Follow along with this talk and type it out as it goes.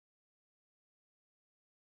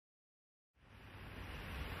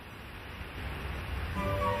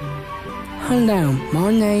Hello,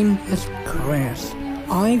 my name is Chris.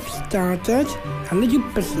 I've started a little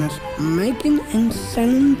business making and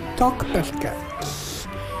selling dog biscuits.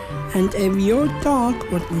 And if your dog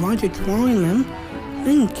would like to try them,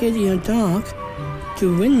 then get your dog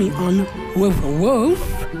to ring me on Woof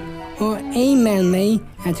Woof or email me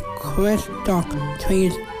at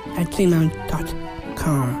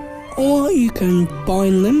chrisdogtrees@gmail.com. Or you can buy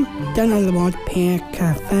them down at the Wild Pear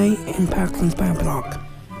Cafe in Parklands Bar Block.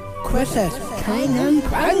 Chris's K9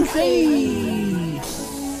 Krunchies!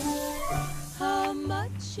 How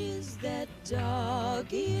much is that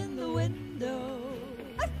dog in the window?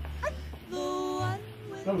 The one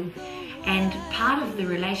with the And part of the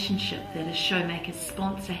relationship that a showmaker's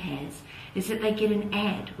sponsor has is that they get an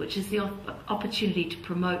ad, which is the opportunity to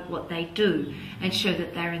promote what they do and show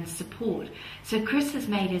that they're in support. So Chris has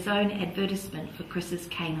made his own advertisement for Chris's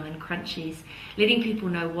K9 Krunchies, letting people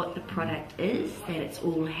know what the product is, that it's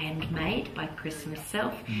all handmade by Chris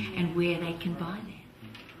himself, and where they can buy them.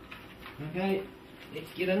 Okay,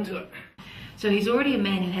 let's get into it. So he's already a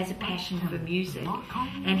man who has a passion for music,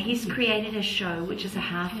 and he's created a show which is a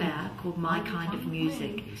half hour called My Kind of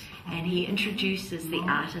Music, and he introduces the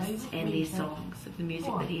artists and their songs of the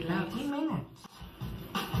music that he loves.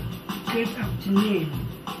 Good afternoon,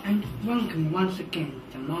 and welcome once again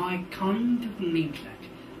to My Kind of Music.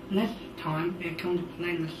 This time we're going to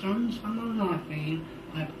play the songs on the live feed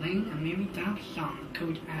by playing a Mary Dove song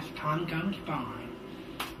called As Time Goes By.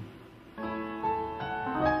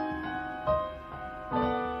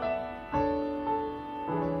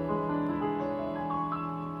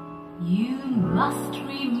 You must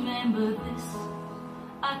remember this,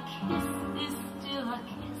 a kiss is still a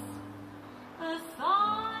kiss, a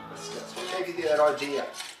sign. What gave you that idea?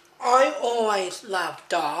 I always loved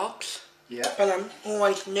dogs, Yeah. but I'm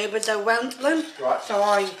always nervous around them. Right. So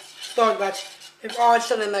I thought that if I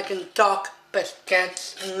started making dog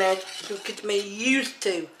biscuits, and that it would get me used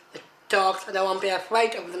to the dogs, and I won't be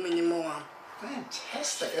afraid of them anymore.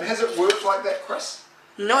 Fantastic. And has it worked like that, Chris?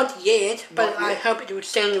 Not yet, but Not yet. I hope it would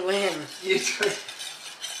sound well. You too.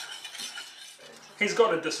 He's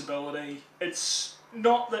got a disability. It's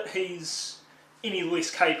not that he's any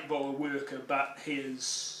less capable a worker, but he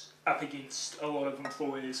is up against a lot of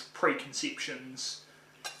employers' preconceptions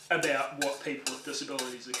about what people with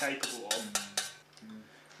disabilities are capable of.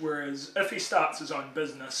 Whereas if he starts his own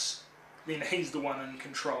business, then he's the one in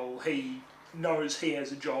control. He knows he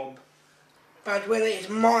has a job. But whether it's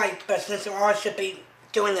my business or I should be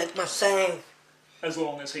doing it myself. As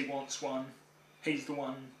long as he wants one, he's the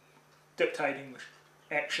one dictating the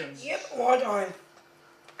actions. Yep, what I've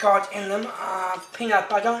got in them are peanut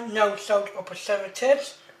butter, no salt or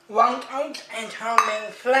preservatives, round oats and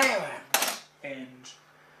homemade flour. And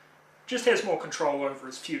just has more control over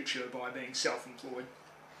his future by being self-employed.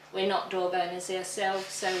 We're not dog owners ourselves,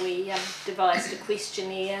 so we devised a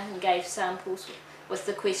questionnaire and gave samples with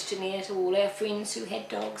the questionnaire to all our friends who had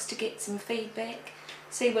dogs to get some feedback,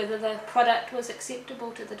 see whether the product was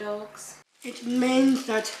acceptable to the dogs. It means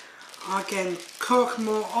that I can cook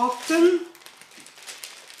more often,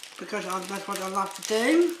 because that's what I love to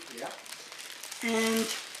do. Yeah. And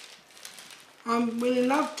I really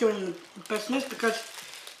love doing the business because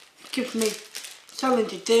it gives me something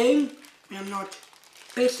to do when I'm not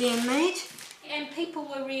busy and late. And people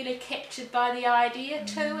were really captured by the idea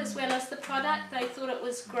too, as well as the product. They thought it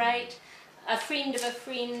was great. A friend of a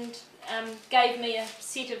friend gave me a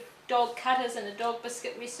set of dog cutters and a dog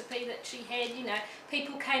biscuit recipe that she had. You know,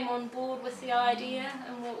 people came on board with the idea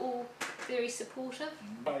and were all very supportive.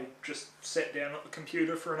 I just sat down at the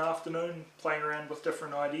computer for an afternoon playing around with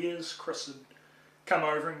different ideas. Chris would come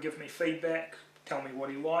over and give me feedback, tell me what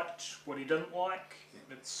he liked, what he didn't like.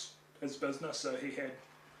 It's his business, so he had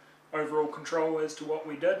overall control as to what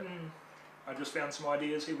we did, and I just found some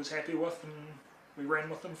ideas he was happy with and we ran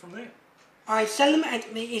with them from there. I sell them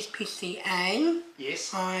at the SPCA.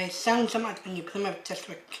 Yes. I sell them at the Plymouth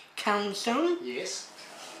District Council. Yes.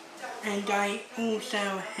 And I also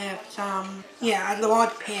have some, at the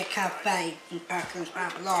Wild Pear Cafe in Parklands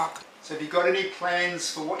Bar Block. So have you got any plans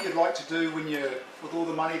for what you'd like to do when with all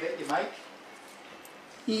the money that you make?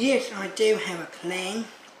 Yes, I do have a plan.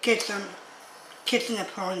 Get some kitchen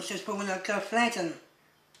appliances for when I go flatten.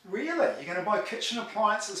 Really? You're going to buy kitchen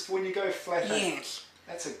appliances for when you go flat? Yes.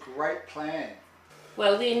 That's a great plan.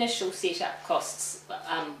 Well, the initial setup costs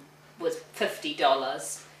was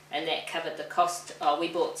 $50, and that covered the cost. We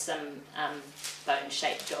bought some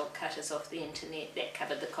bone-shaped dog cutters off the internet. That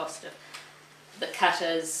covered the cost of the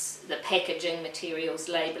cutters, the packaging materials,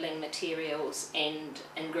 labelling materials and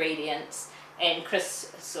ingredients. And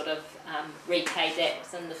Chris sort of repaid that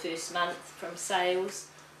within the first month from sales.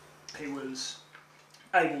 he was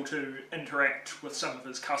able to interact with some of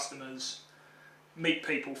his customers, meet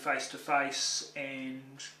people face to face, and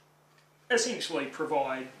essentially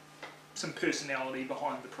provide some personality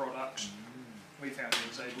behind the product. We found he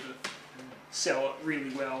was able to sell it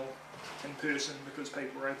really well in person because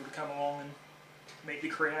people were able to come along and meet the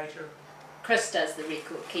creator. Chris does the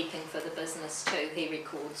record keeping for the business too. He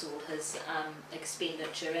records all his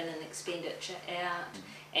expenditure in and expenditure out,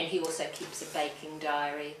 and he also keeps a baking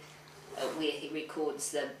diary where he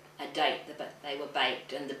records a date that they were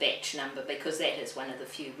baked and the batch number, because that is one of the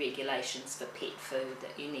few regulations for pet food,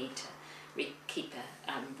 that you need to keep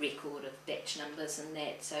a record of batch numbers and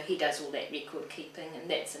that. So he does all that record keeping, and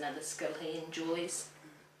that's another skill he enjoys.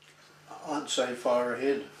 I'd say far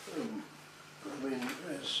ahead. I mean,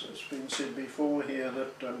 as it's been said before here,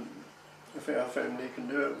 that if our family can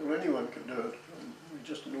do it, well, anyone can do it. We're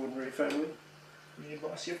just an ordinary family. Any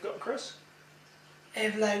advice you've got, Chris?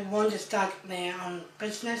 If they want to start their own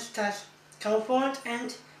business, just go for it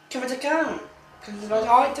and give it a go. Because it's what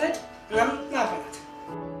I did, and I'm loving it.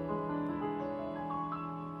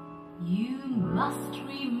 You must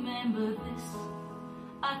remember this.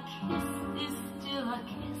 A kiss is still a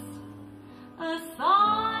kiss. A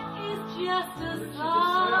sigh is just a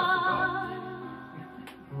sigh.